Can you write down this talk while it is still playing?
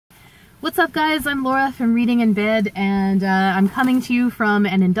What's up guys, I'm Laura from Reading in Bed, and I'm coming to you from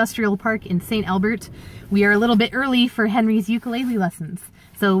an industrial park in St. Albert. We are a little bit early for Henry's ukulele lessons,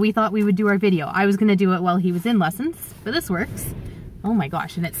 so we thought we would do our video. I was going to do it while he was in lessons, but this works. Oh my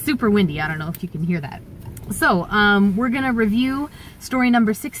gosh, and it's super windy. I don't know if you can hear that. So, we're going to review story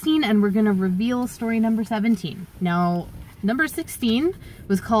number 16 and we're going to reveal story number 17. Now, number 16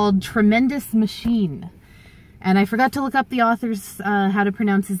 was called Tremendous Machine. And I forgot to look up the author's, how to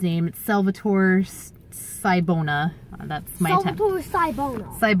pronounce his name. It's Salvatore Sibona. That's my attempt. Salvatore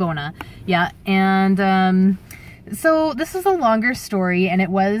Sibona. Sibona, yeah. And so this is a longer story, and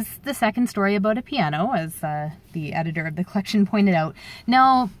it was the second story about a piano, as the editor of the collection pointed out.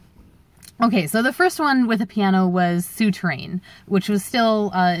 Now, okay, so the first one with a piano was Souterrain, which was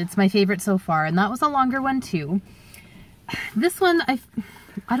still, it's my favorite so far, and that was a longer one too. This one,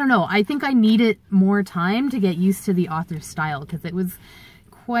 I don't know, I think I needed more time to get used to the author's style because it was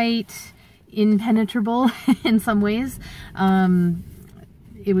quite impenetrable in some ways.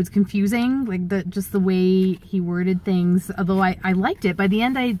 It was confusing, like just the way he worded things, although I liked it. By the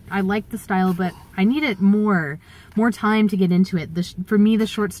end I liked the style, but I needed more time to get into it. For me, the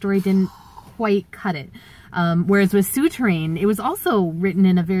short story didn't quite cut it. Whereas with Souterrain, it was also written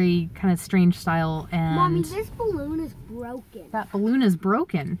in a very kind of strange style. And Mommy, this balloon is broken. That balloon is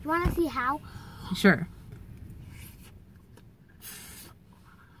broken. You want to see how? Sure.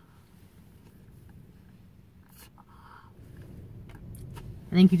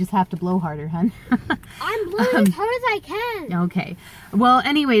 I think you just have to blow harder, hun. I'm blowing as hard as I can. Okay. Well,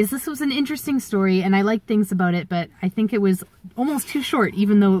 anyways, this was an interesting story, and I liked things about it, but I think it was almost too short,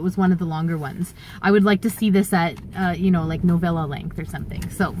 even though it was one of the longer ones. I would like to see this at, you know, like novella length or something.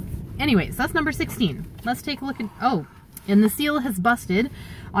 So, anyways, that's number 16. Let's take a look at... Oh, and the seal has busted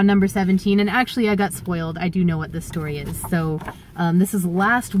on number 17, and actually I got spoiled. I do know what this story is. So, this is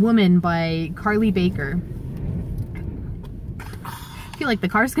Last Woman by Carly Baker. I feel like the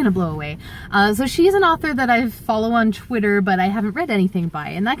car's gonna blow away. So she's an author that I follow on Twitter, but I haven't read anything by,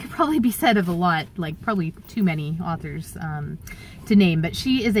 and that could probably be said of a lot, like probably too many authors to name. But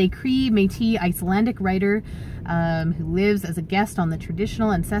she is a Cree Métis Icelandic writer who lives as a guest on the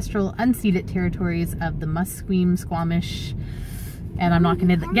traditional, ancestral, unceded territories of the Musqueam, Squamish, and I'm not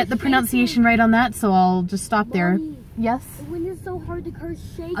gonna get the pronunciation right on that, so I'll just stop there. Yes? When it's so hard, the car's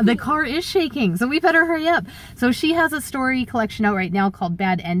shaking. The car is shaking, so we better hurry up. So she has a story collection out right now called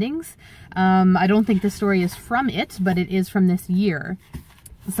Bad Endings. I don't think the story is from it, but it is from this year.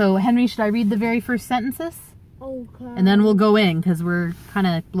 So Henry, should I read the very first sentences? Okay. And then we'll go in, because we're kind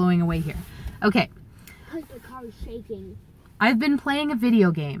of blowing away here. Okay. Because the car is shaking. I've been playing a video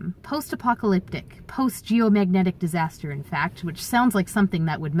game, post-apocalyptic, post-geomagnetic disaster in fact, which sounds like something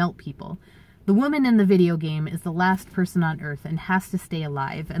that would melt people. The woman in the video game is the last person on Earth and has to stay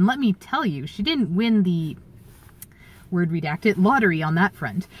alive. And let me tell you, she didn't win the, word redacted, lottery on that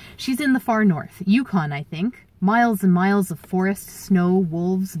front. She's in the far north, Yukon, I think. Miles and miles of forest, snow,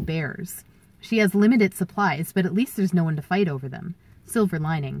 wolves, bears. She has limited supplies, but at least there's no one to fight over them. Silver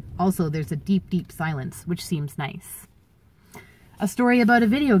lining. Also, there's a deep, deep silence, which seems nice. A story about a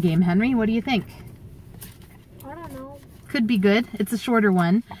video game, Henry. What do you think? I don't know. Could be good. It's a shorter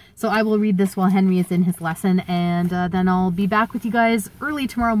one. So I will read this while Henry is in his lesson, and then I'll be back with you guys early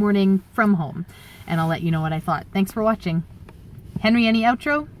tomorrow morning from home, and I'll let you know what I thought. Thanks for watching. Henry, any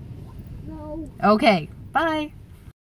outro? No. Okay. Bye.